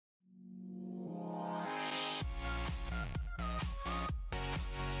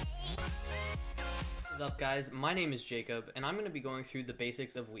is up, guys? My name is Jacob, and I'm going to be going through the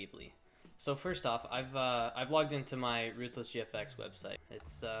basics of Weebly. So first off, I've logged into my RuthlessGFX website.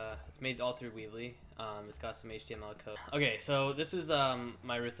 It's made all through Weebly. It's got some HTML code. Okay, so this is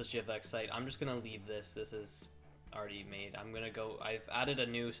my RuthlessGFX site. I'm just gonna leave this. This is already made. I've added a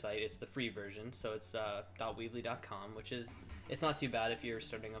new site. It's the free version, so it's .weebly.com, which is it's not too bad if you're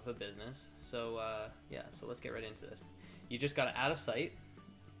starting up a business. So yeah, so let's get right into this. You just gotta add a site,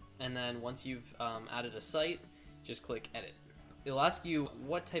 and then once you've added a site, just click edit. It'll ask you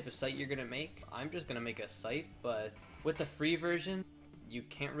what type of site you're gonna make. I'm just gonna make a site, but with the free version, you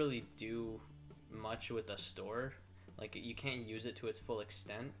can't really do much with a store. Like, you can't use it to its full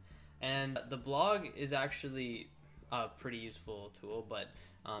extent. And the blog is actually a pretty useful tool, but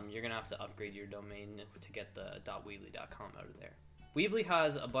you're gonna have to upgrade your domain to get the .weebly.com out of there. Weebly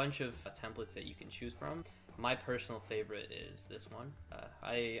has a bunch of templates that you can choose from. My personal favorite is this one.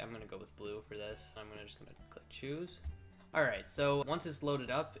 I'm gonna go with blue for this. I'm just gonna click choose. Alright, so once it's loaded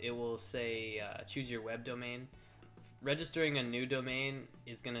up, it will say choose your web domain. Registering a new domain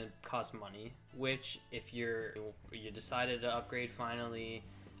is going to cost money, which if you decided to upgrade finally,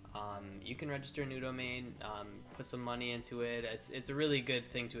 you can register a new domain, put some money into it. It's a really good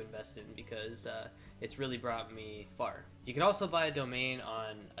thing to invest in because it's really brought me far. You can also buy a domain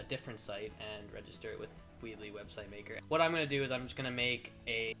on a different site and register it with Weebly Website Maker. What I'm going to do is I'm just going to make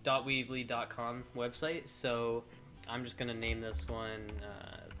a .weebly.com website, so I'm just gonna name this one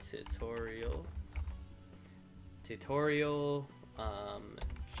Tutuorial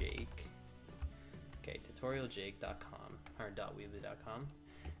Jake. Okay, tutorialjake.com or .weebly.com.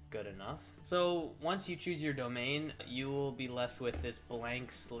 Good enough. So once you choose your domain, you will be left with this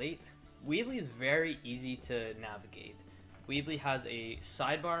blank slate. Weebly is very easy to navigate. Weebly has a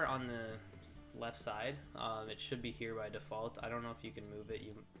sidebar on the left side. It should be here by default. I don't know if you can move it.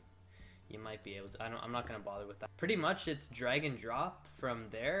 You might be able to. I'm not going to bother with that. Pretty much it's drag and drop from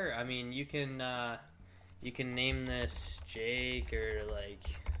there. I mean, you can name this Jake or like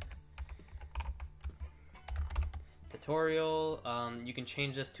tutorial. You can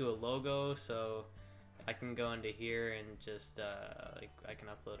change this to a logo, so I can go into here and just like I can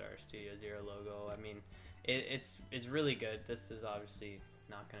upload our Studio Zero logo. I mean, it's really good. This is obviously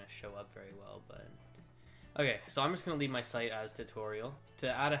not going to show up very well, but okay, so I'm just going to leave my site as tutorial. To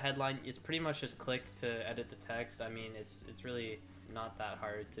add a headline, it's pretty much just click to edit the text. I mean, it's really not that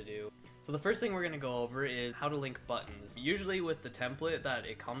hard to do. So the first thing we're going to go over is how to link buttons. Usually with the template that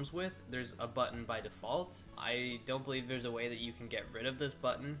it comes with, there's a button by default. I don't believe there's a way that you can get rid of this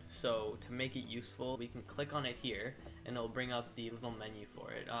button. So to make it useful, we can click on it here and it'll bring up the little menu for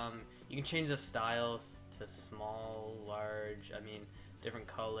it. You can change the styles to small, large, I mean, different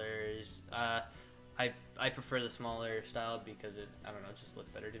colors. I prefer the smaller style because I don't know, it just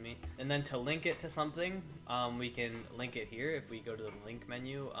looks better to me. And then to link it to something, we can link it here. If we go to the link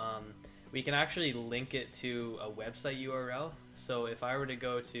menu, we can actually link it to a website URL. So if I were to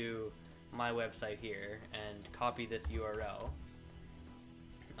go to my website here and copy this URL,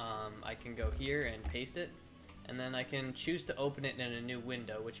 I can go here and paste it, and then I can choose to open it in a new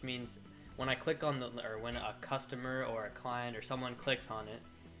window, which means when I click on when a customer or a client or someone clicks on it,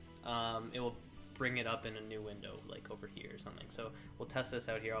 it will bring it up in a new window, like over here or something. So we'll test this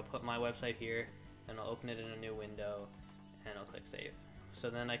out here. I'll put my website here and I'll open it in a new window and I'll click save. So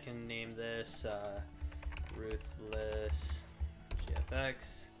then I can name this RuthlessGFX,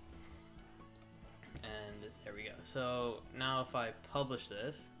 and there we go. So now if I publish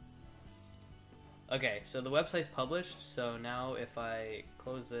this, okay, so the website's published. So now if I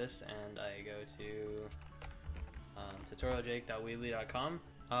close this and I go to tutorialjake.weebly.com,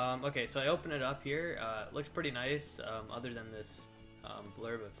 okay, so I open it up here. It looks pretty nice, other than this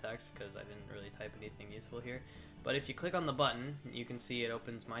blurb of text, because I didn't really type anything useful here. But if you click on the button, you can see it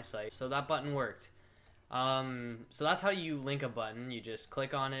opens my site. So that button worked. So that's how you link a button. You just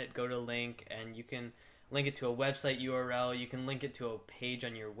click on it, go to link, and you can link it to a website URL. You can link it to a page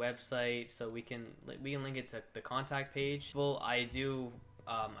on your website. So we can link it to the contact page. Well, I do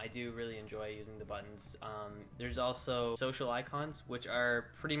really enjoy using the buttons. There's also social icons, which are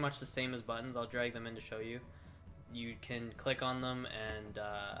pretty much the same as buttons. I'll drag them in to show you. You can click on them and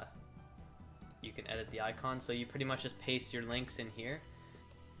you can edit the icon. So you pretty much just paste your links in here.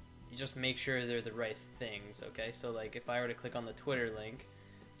 You just make sure they're the right things, okay? So like if I were to click on the Twitter link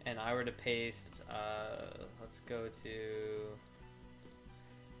and I were to paste, let's go to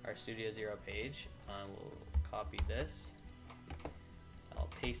our Studio Zero page. We'll copy this. I'll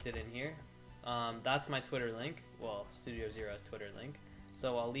paste it in here. That's my Twitter link. Well, Studio Zero's Twitter link.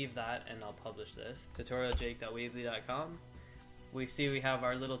 So I'll leave that and I'll publish this. tutorialjake.weebly.com. We see we have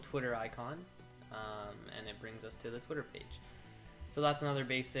our little Twitter icon. and it brings us to the Twitter page. So that's another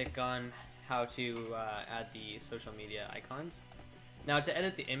basic on how to add the social media icons. Now to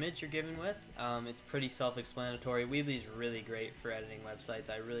edit the image you're given with, it's pretty self-explanatory. Weebly is really great for editing websites.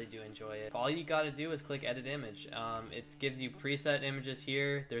 I really do enjoy it. All you gotta do is click edit image. It gives you preset images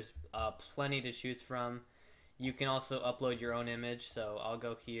here. There's plenty to choose from. You can also upload your own image. So I'll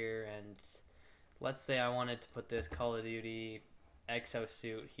go here and let's say I wanted to put this Call of Duty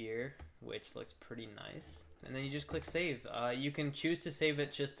exosuit here, which looks pretty nice. And then you just click save. You can choose to save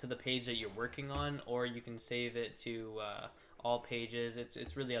it just to the page that you're working on, or you can save it to all pages.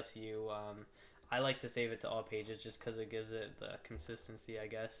 It's really up to you. I like to save it to all pages just because it gives it the consistency, I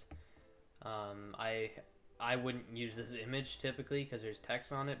guess. I wouldn't use this image typically because there's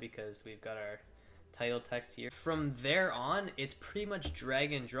text on it, because we've got our title text here. From there on, it's pretty much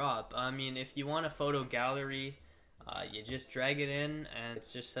drag and drop. I mean, if you want a photo gallery, you just drag it in and it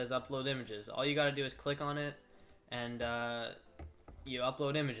just says upload images. All you gotta do is click on it and you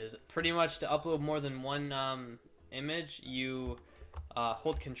upload images. Pretty much to upload more than one image, you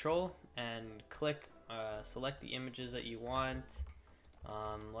hold control and click, select the images that you want.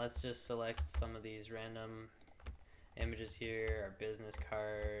 Let's just select some of these random images here, our business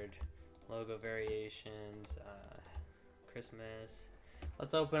card, logo variations, Christmas.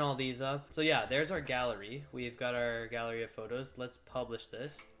 Let's open all these up. So yeah, there's our gallery. We've got our gallery of photos. Let's publish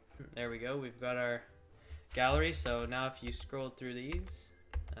this. There we go. We've got our gallery. So now if you scroll through these,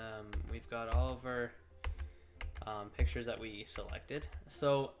 we've got all of our pictures that we selected.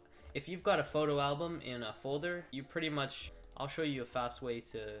 So if you've got a photo album in a folder, you pretty much, I'll show you a fast way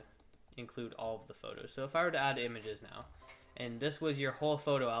to include all of the photos. So if I were to add images now, and this was your whole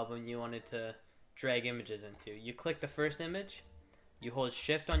photo album you wanted to drag images into, you click the first image, you hold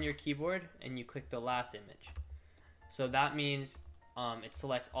shift on your keyboard, and you click the last image. So that means it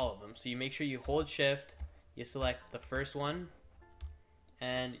selects all of them. So you make sure you hold shift, you select the first one,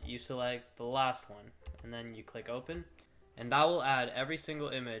 and you select the last one, and then you click open, and that will add every single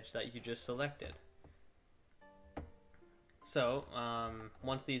image that you just selected. So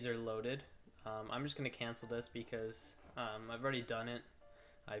once these are loaded, I'm just going to cancel this because I've already done it.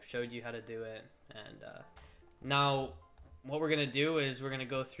 I've showed you how to do it, and now what we're going to do is we're going to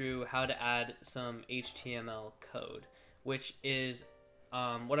go through how to add some HTML code, which is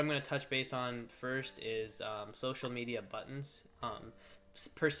what I'm going to touch base on first is social media buttons,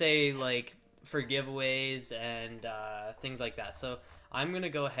 per se, like for giveaways and things like that. So I'm going to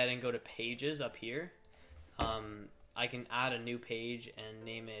go ahead and go to pages up here. I can add a new page and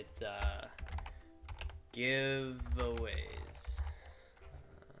name it giveaways.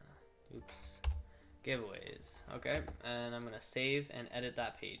 Giveaways. Okay, and I'm gonna save and edit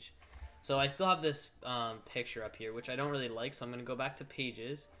that page. So I still have this picture up here, which I don't really like, so I'm gonna go back to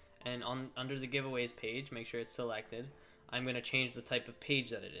pages, and under the giveaways page, make sure it's selected. I'm gonna change the type of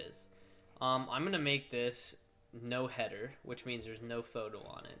page that it is. I'm gonna make this no header, which means there's no photo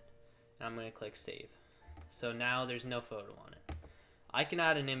on it, and I'm gonna click save. So now there's no photo on it. I can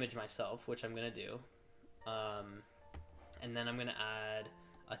add an image myself, which I'm gonna do, and then I'm gonna add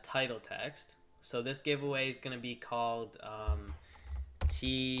a title text. So this giveaway is going to be called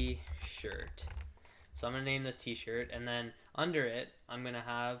T-shirt. So I'm going to name this T-shirt, and then under it, I'm going to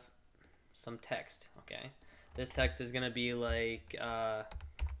have some text, okay? This text is going to be like,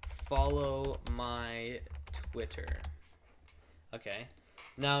 follow my Twitter. Okay.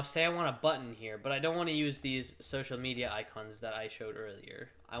 Now, say I want a button here, but I don't want to use these social media icons that I showed earlier.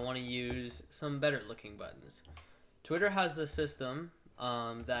 I want to use some better looking buttons. Twitter has a system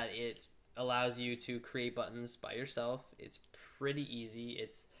that it allows you to create buttons by yourself. It's pretty easy.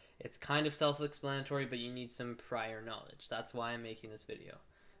 It's kind of self-explanatory, but you need some prior knowledge. That's why I'm making this video.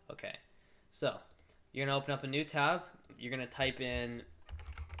 Okay, so you're gonna open up a new tab. You're gonna type in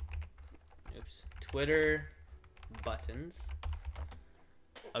Twitter buttons.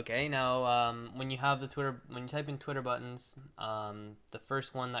 Okay, now when you type in Twitter buttons, the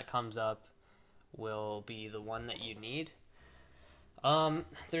first one that comes up will be the one that you need.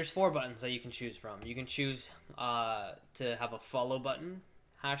 There's 4 buttons that you can choose from. You can choose to have a follow button,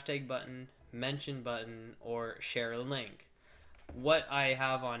 hashtag button, mention button, or share a link. What I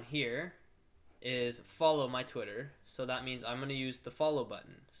have on here is follow my Twitter, so that means I'm going to use the follow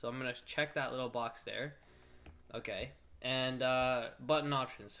button. So I'm going to check that little box there. Okay, and button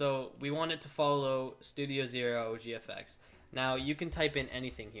options. So we want it to follow Studio Zero GFX. Now you can type in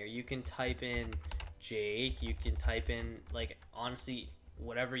anything here. You can type in Jake, you can type in, like, honestly,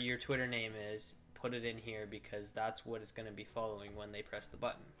 whatever your Twitter name is, put it in here because that's what it's going to be following when they press the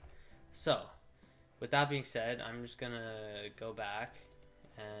button. So, with that being said, I'm just going to go back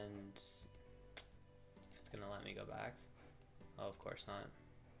and gonna let me go back. Oh, of course not.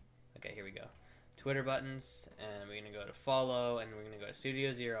 Okay, here we go. Twitter buttons, and we're gonna go to follow, and we're gonna go to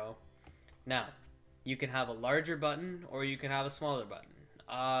Studio Zero. Now, you can have a larger button or you can have a smaller button.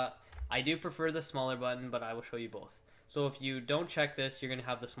 I do prefer the smaller button, but I will show you both. So if you don't check this, you're gonna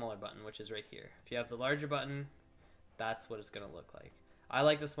have the smaller button, which is right here. If you have the larger button, that's what it's gonna look like. I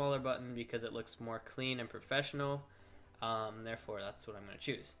like the smaller button because it looks more clean and professional. Therefore, that's what I'm gonna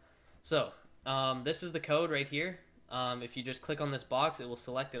choose. So this is the code right here. If you just click on this box, it will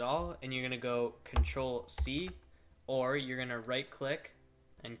select it all, and you're gonna go Control C, or you're gonna right click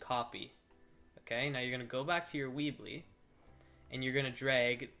and copy. Okay, now you're gonna go back to your Weebly, and you're gonna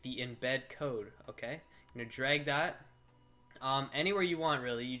drag the embed code. Okay, you're gonna drag that anywhere you want,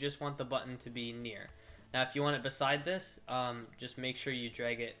 really. You just want the button to be near. Now, if you want it beside this, just make sure you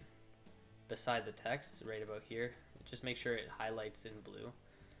drag it beside the text, right about here. Just make sure it highlights in blue.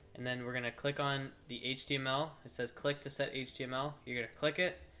 And then we're gonna click on the HTML. It says click to set HTML. You're gonna click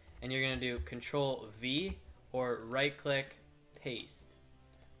it, and you're gonna do Control V or right click paste.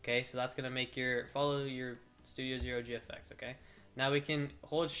 Okay, so that's gonna make follow your Studio Zero GFX. Okay, now we can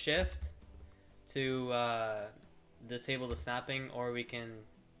hold Shift to disable the snapping, or we can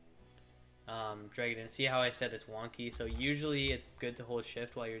drag it in. See how I said it's wonky? So usually it's good to hold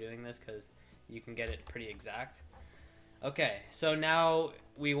Shift while you're doing this because you can get it pretty exact. Okay, so now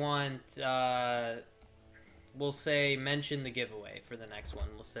we want, we'll say mention the giveaway for the next one.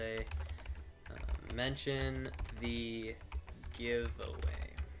 We'll say mention the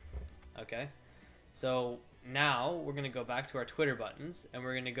giveaway. Okay, so now we're going to go back to our Twitter buttons, and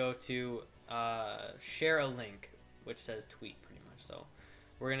we're going to go to share a link, which says tweet pretty much. So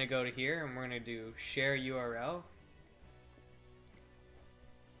we're going to go to here, and we're going to do share URL.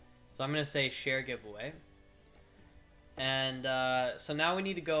 So I'm going to say share giveaway. And so now we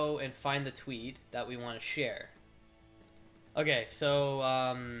need to go and find the tweet that we want to share. Okay, so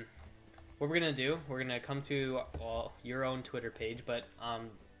what we're going to do, we're going to come to your own Twitter page, but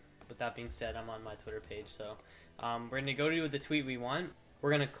with that being said, I'm on my Twitter page, so we're going to go to the tweet we want. We're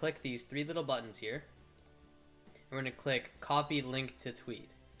going to click these three little buttons here. And we're going to click copy link to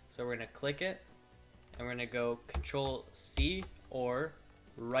tweet. So we're going to click it, and we're going to go Control C or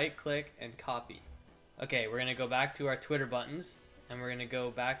right click and copy. Okay, we're going to go back to our Twitter buttons, and we're going to go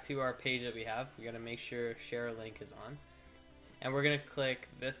back to our page that we have. We got to make sure share a link is on. And we're going to click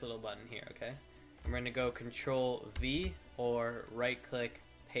this little button here, okay? And we're going to go Control V or right click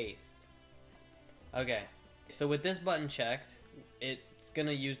paste. Okay, so with this button checked, it's going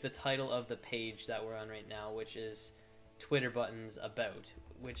to use the title of the page that we're on right now, which is Twitter buttons about,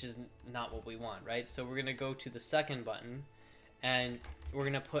 which is not what we want, right? So we're going to go to the second button, and we're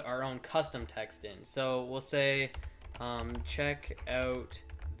going to put our own custom text in. So we'll say, check out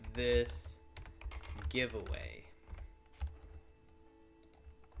this giveaway.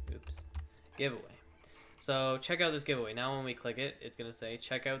 Oops. Giveaway. So check out this giveaway. Now when we click it, it's going to say,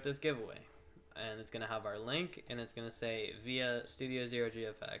 check out this giveaway. And it's going to have our link, and it's going to say via Studio Zero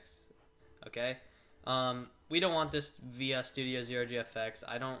GFX. Okay? We don't want this via Studio Zero GFX.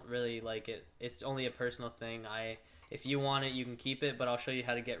 I don't really like it. It's only a personal thing. If you want it, you can keep it, but I'll show you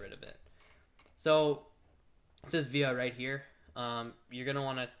how to get rid of it. So it says via right here. You're going to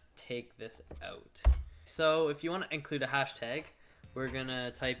want to take this out. So if you want to include a hashtag, we're going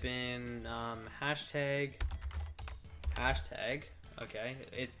to type in hashtag. Okay,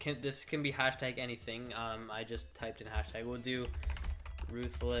 this can be hashtag anything. I just typed in hashtag. We'll do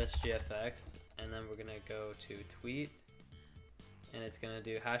ruthless GFX, and then we're going to go to tweet, and it's going to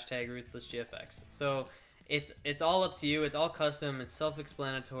do hashtag ruthless GFX. So it's all up to you. It's all custom. It's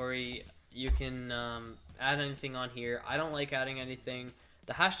self-explanatory. You can add anything on here. I don't like adding anything.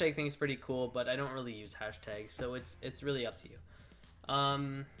 The hashtag thing is pretty cool, but I don't really use hashtags, so it's really up to you.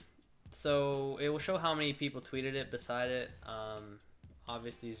 So it will show how many people tweeted it beside it.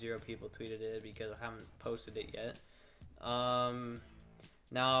 Obviously 0 people tweeted it because I haven't posted it yet.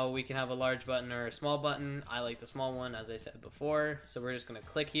 Now we can have a large button or a small button. I like the small one, as I said before. So we're just going to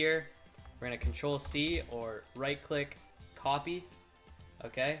click here. We're going to Control C or right click copy.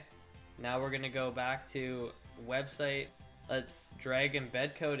 Okay. Now we're going to go back to website. Let's drag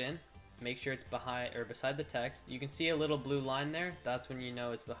embed code in. Make sure it's behind or beside the text. You can see a little blue line there. That's when you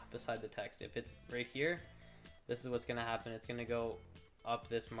know it's beside the text. If it's right here, this is what's going to happen. It's going to go up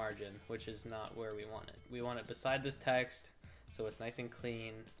this margin, which is not where we want it. We want it beside this text, so it's nice and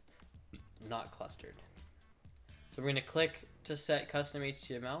clean, not clustered. So we're going to click to set custom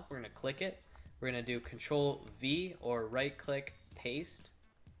HTML. We're going to click it. We're going to do Control V or right click paste,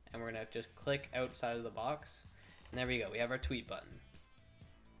 and we're going to just click outside of the box. And there we go. We have our tweet button.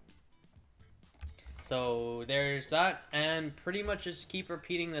 So there's that, and pretty much just keep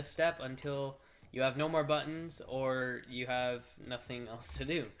repeating this step until you have no more buttons or you have nothing else to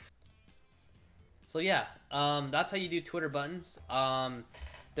do. So yeah, that's how you do Twitter buttons.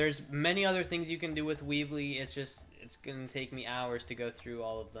 There's many other things you can do with Weebly. It's gonna take me hours to go through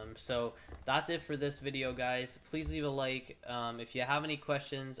all of them. So that's it for this video, guys. Please leave a like. If you have any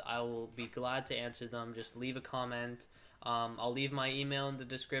questions, I will be glad to answer them. Just leave a comment. I'll leave my email in the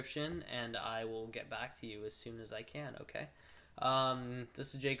description, and I will get back to you as soon as I can, okay?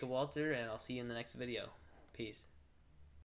 This is Jacob Walter, and I'll see you in the next video. Peace.